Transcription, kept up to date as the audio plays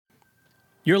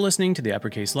You're listening to The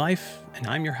Uppercase Life, and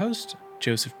I'm your host,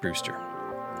 Joseph Brewster.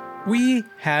 We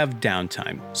have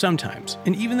downtime sometimes,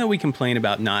 and even though we complain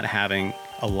about not having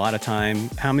a lot of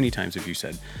time, how many times have you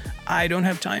said, I don't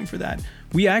have time for that?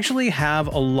 We actually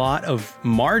have a lot of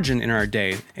margin in our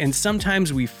day, and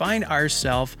sometimes we find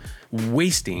ourselves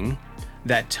wasting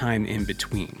that time in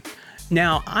between.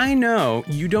 Now, I know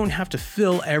you don't have to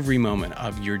fill every moment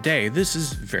of your day. This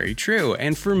is very true.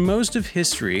 And for most of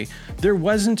history, there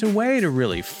wasn't a way to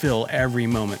really fill every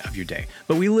moment of your day.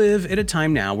 But we live at a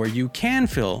time now where you can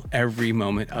fill every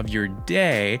moment of your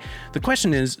day. The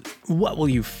question is, what will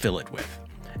you fill it with?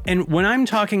 And when I'm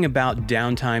talking about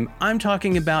downtime, I'm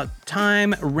talking about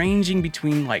time ranging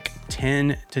between like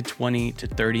 10 to 20 to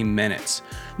 30 minutes.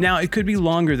 Now, it could be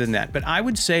longer than that, but I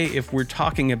would say if we're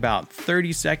talking about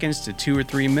 30 seconds to 2 or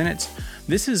 3 minutes,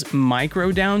 this is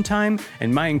micro downtime.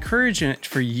 And my encouragement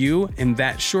for you in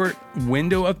that short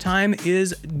window of time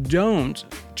is don't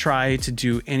try to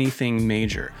do anything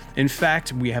major. In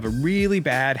fact, we have a really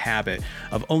bad habit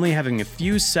of only having a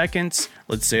few seconds,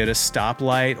 let's say at a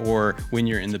stoplight or when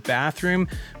you're in the bathroom,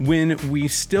 when we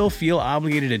still feel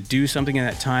obligated to do something in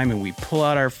that time and we pull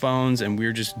out our phones and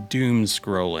we're just doom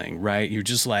scrolling, right? You're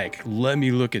just like, let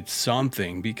me look at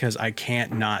something because I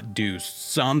can't not do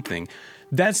something.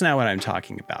 That's not what I'm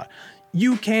talking about.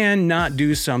 You can not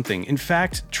do something. In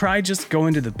fact, try just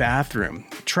going to the bathroom.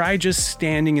 Try just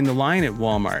standing in the line at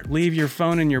Walmart. Leave your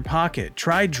phone in your pocket.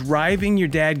 Try driving your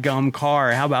dadgum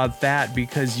car. How about that?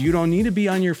 Because you don't need to be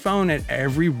on your phone at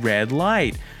every red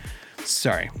light.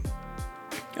 Sorry.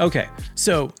 Okay,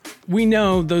 so we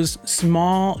know those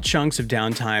small chunks of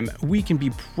downtime, we can be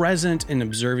present in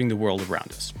observing the world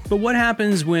around us. But what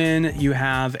happens when you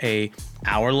have a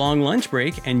hour-long lunch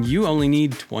break and you only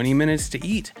need 20 minutes to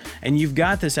eat and you've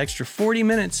got this extra 40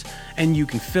 minutes and you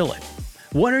can fill it?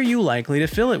 What are you likely to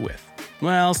fill it with?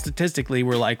 Well, statistically,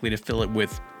 we're likely to fill it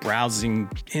with browsing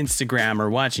Instagram or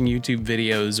watching YouTube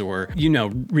videos or,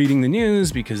 reading the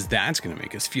news because that's going to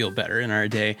make us feel better in our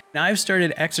day. Now, I've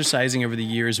started exercising over the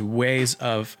years ways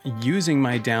of using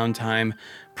my downtime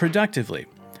productively.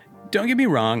 Don't get me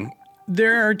wrong.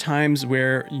 There are times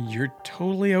where you're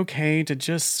totally okay to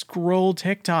just scroll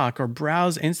TikTok or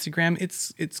browse Instagram.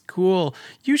 It's cool.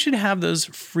 You should have those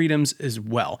freedoms as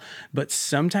well. But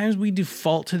sometimes we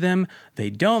default to them. They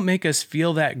don't make us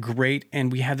feel that great.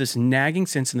 And we have this nagging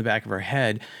sense in the back of our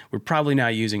head. We're probably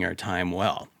not using our time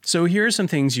well. So here are some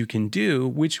things you can do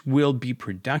which will be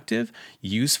productive,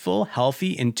 useful,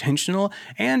 healthy, intentional,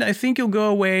 and I think you'll go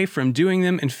away from doing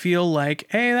them and feel like,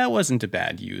 hey, that wasn't a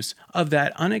bad use of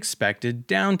that unexpected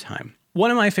downtime.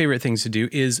 One of my favorite things to do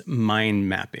is mind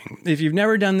mapping. If you've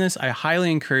never done this, I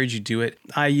highly encourage you to do it.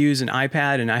 I use an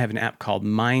iPad and I have an app called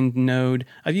MindNode.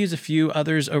 I've used a few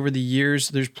others over the years.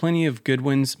 There's plenty of good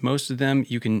ones. Most of them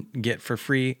you can get for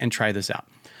free, and try this out.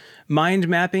 Mind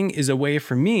mapping is a way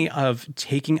for me of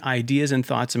taking ideas and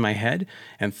thoughts in my head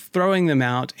and throwing them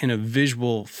out in a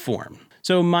visual form.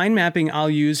 So mind mapping I'll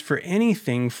use for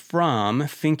anything from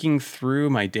thinking through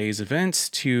my day's events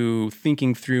to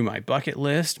thinking through my bucket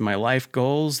list, my life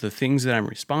goals, the things that I'm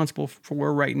responsible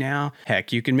for right now.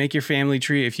 Heck, you can make your family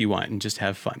tree if you want and just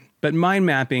have fun. But mind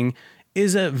mapping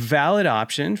is a valid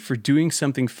option for doing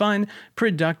something fun,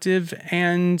 productive,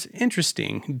 and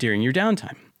interesting during your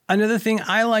downtime. Another thing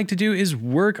I like to do is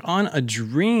work on a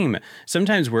dream.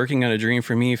 Sometimes working on a dream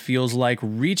for me feels like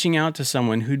reaching out to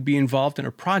someone who'd be involved in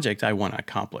a project I want to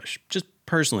accomplish, just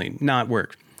personally, not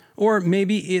work. Or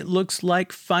maybe it looks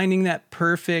like finding that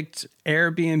perfect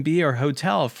Airbnb or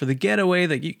hotel for the getaway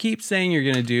that you keep saying you're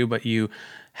going to do, but you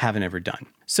haven't ever done.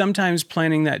 Sometimes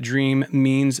planning that dream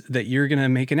means that you're going to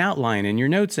make an outline in your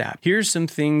notes app. Here's some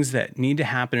things that need to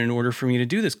happen in order for me to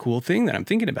do this cool thing that I'm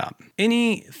thinking about.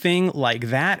 Anything like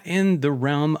that in the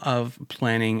realm of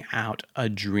planning out a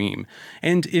dream.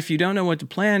 And if you don't know what to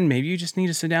plan, maybe you just need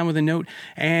to sit down with a note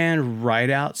and write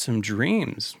out some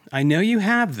dreams. I know you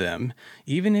have them,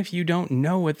 even if you don't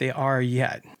know what they are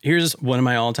yet. Here's one of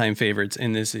my all-time favorites,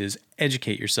 and this is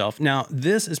educate yourself. Now,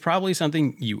 this is probably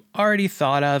something you already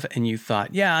thought of and you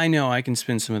thought, yeah, I know I can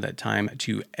spend some of that time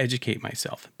to educate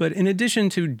myself. But in addition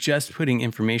to just putting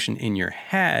information in your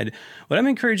head, what I'm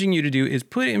encouraging you to do is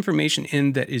put information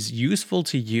in that is useful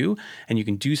to you and you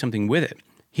can do something with it.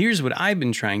 Here's what I've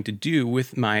been trying to do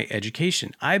with my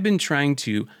education. I've been trying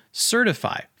to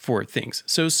certify for things.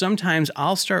 So sometimes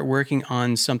I'll start working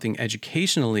on something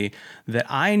educationally that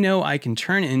I know I can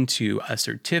turn into a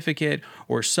certificate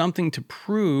or something to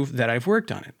prove that I've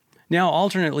worked on it. Now,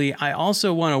 alternately, I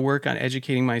also want to work on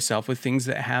educating myself with things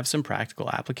that have some practical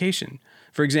application.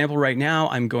 For example, right now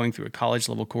I'm going through a college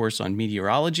level course on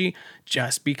meteorology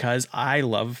just because I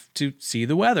love to see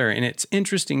the weather and it's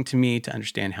interesting to me to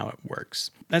understand how it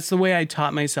works. That's the way I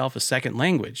taught myself a second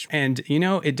language. And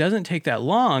it doesn't take that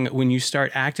long when you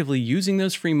start actively using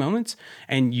those free moments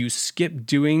and you skip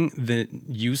doing the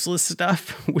useless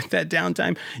stuff with that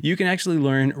downtime, you can actually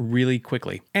learn really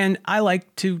quickly. And I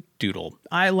like to doodle.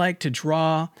 I like to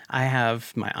draw. I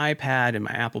have my iPad and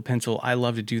my Apple Pencil. I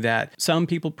love to do that. Some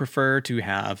people prefer to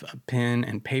have a pen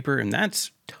and paper, and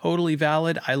that's totally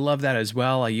valid. I love that as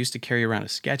well. I used to carry around a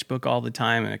sketchbook all the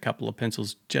time and a couple of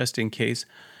pencils just in case.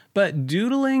 But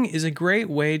doodling is a great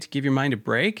way to give your mind a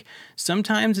break.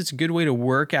 Sometimes it's a good way to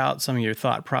work out some of your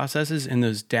thought processes in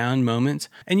those down moments.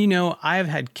 And I've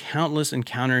had countless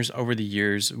encounters over the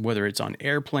years, whether it's on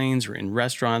airplanes or in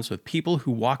restaurants, with people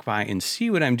who walk by and see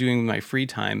what I'm doing with my free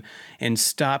time and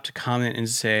stop to comment and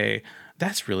say,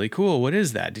 "That's really cool. What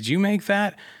is that? Did you make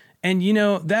that?" And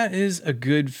that is a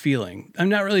good feeling. I'm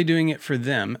not really doing it for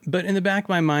them, but in the back of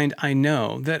my mind, I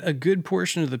know that a good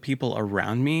portion of the people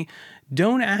around me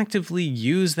don't actively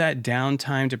use that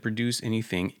downtime to produce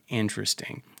anything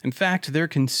interesting. In fact, they're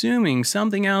consuming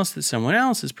something else that someone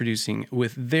else is producing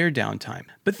with their downtime.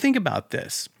 But think about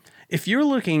this. If you're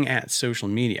looking at social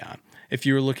media, if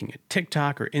you're looking at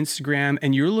TikTok or Instagram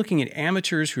and you're looking at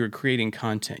amateurs who are creating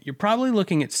content, you're probably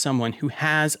looking at someone who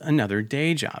has another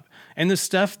day job. And the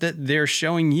stuff that they're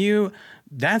showing you,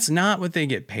 that's not what they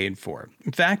get paid for.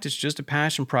 In fact, it's just a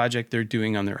passion project they're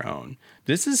doing on their own.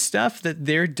 This is stuff that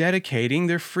they're dedicating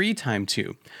their free time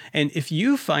to. And if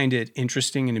you find it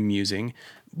interesting and amusing,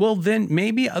 well, then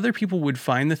maybe other people would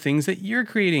find the things that you're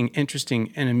creating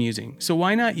interesting and amusing. So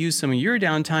why not use some of your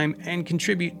downtime and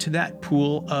contribute to that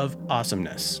pool of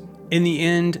awesomeness? In the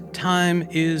end, time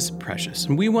is precious,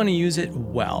 and we want to use it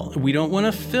well. We don't want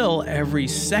to fill every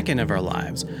second of our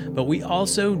lives, but we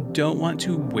also don't want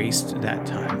to waste that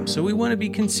time. So we want to be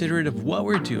considerate of what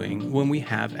we're doing when we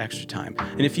have extra time.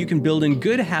 And if you can build in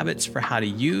good habits for how to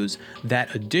use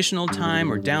that additional time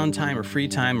or downtime or free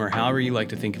time or however you like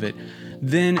to think of it,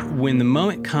 then when the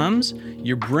moment comes,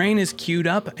 your brain is queued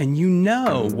up and you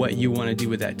know what you want to do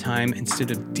with that time instead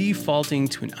of defaulting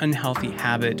to an unhealthy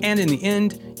habit. And in the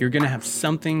end, you're going to have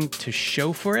something to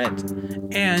show for it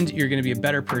and you're going to be a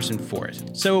better person for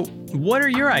it. So what are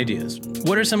your ideas?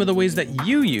 What are some of the ways that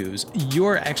you use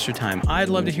your extra time? I'd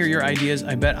love to hear your ideas.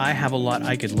 I bet I have a lot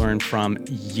I could learn from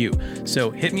you.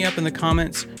 So hit me up in the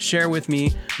comments, share with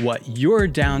me what your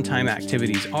downtime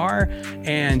activities are,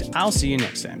 and I'll see you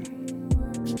next time.